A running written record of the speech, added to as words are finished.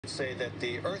Say that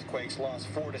the Earthquakes lost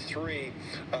 4-3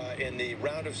 in the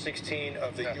round of 16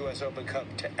 of the U.S. Open Cup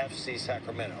to FC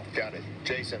Sacramento. Got it.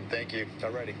 Jason, thank you.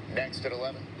 Alrighty. Next at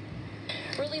 11.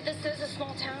 Really, this is a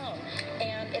small town,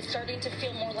 and it's starting to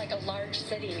feel more like a large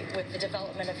city with the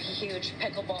development of huge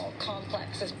pickleball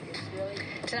complexes.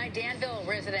 Tonight, Danville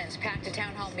residents packed a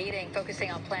town hall meeting focusing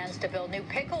on plans to build new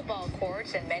pickleball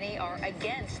courts, and many are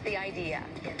against the idea.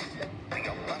 The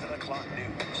 11 o'clock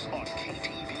news on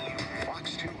KTVU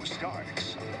Fox 2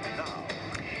 starts now.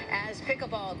 As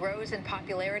pickleball grows in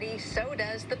popularity, so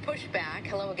does the pushback.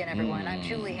 Hello again, everyone. I'm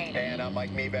Julie Haynes. And I'm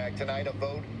Mike Meback. Tonight, a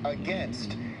vote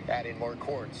against adding more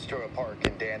courts to a park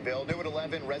in Danville. New at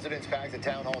 11, residents packed a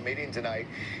town hall meeting tonight.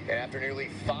 And after nearly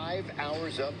 5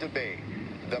 hours of debate,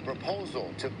 the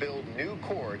proposal to build new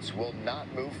courts will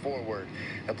not move forward.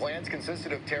 The plans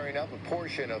consisted of tearing up a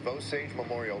portion of Osage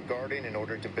Memorial Garden in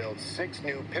order to build 6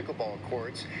 new pickleball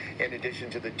courts, in addition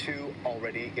to the 2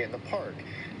 already in the park.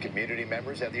 Community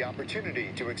members had the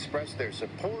opportunity to express their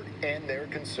support and their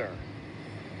concern.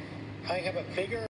 I have a bigger